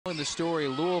In the story,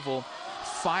 Louisville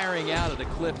firing out at a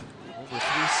clip over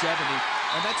 370,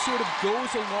 and that sort of goes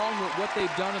along with what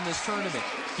they've done in this tournament.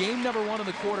 Game number 1 in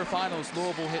the quarterfinals,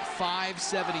 Louisville hit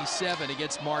 577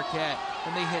 against Marquette,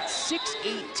 and they hit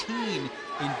 618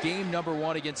 in game number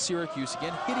 1 against Syracuse.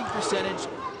 Again, hitting percentage,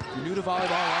 if you're new to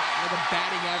volleyball, like a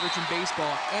batting average in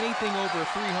baseball, anything over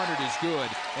 300 is good,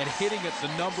 and hitting at the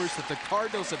numbers that the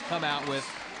Cardinals have come out with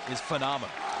is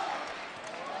phenomenal.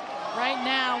 Right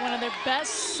now, one of their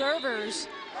best servers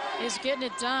is getting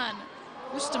it done.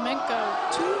 Ustymenko,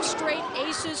 2 straight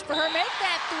aces for her. Make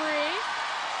that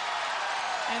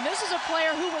 3. And this is a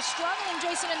player who was struggling,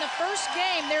 Jason, in the first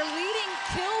game. Their leading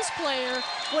kills player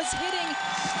was hitting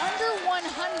under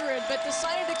 100, but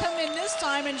decided to come in this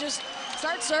time and just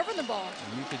start serving the ball.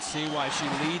 You can see why she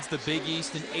leads the Big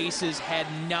East in aces. Had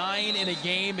 9 in a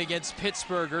game against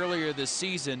Pittsburgh earlier this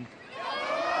season.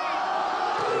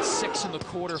 6 in the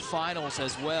quarterfinals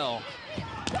as well.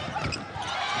 You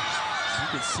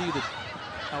can see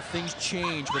how things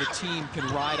change when a team can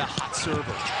ride a hot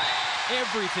server.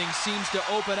 Everything seems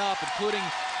to open up, including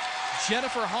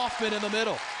Jennifer Hoffman in the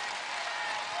middle.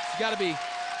 She's got to be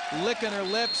licking her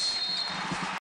lips.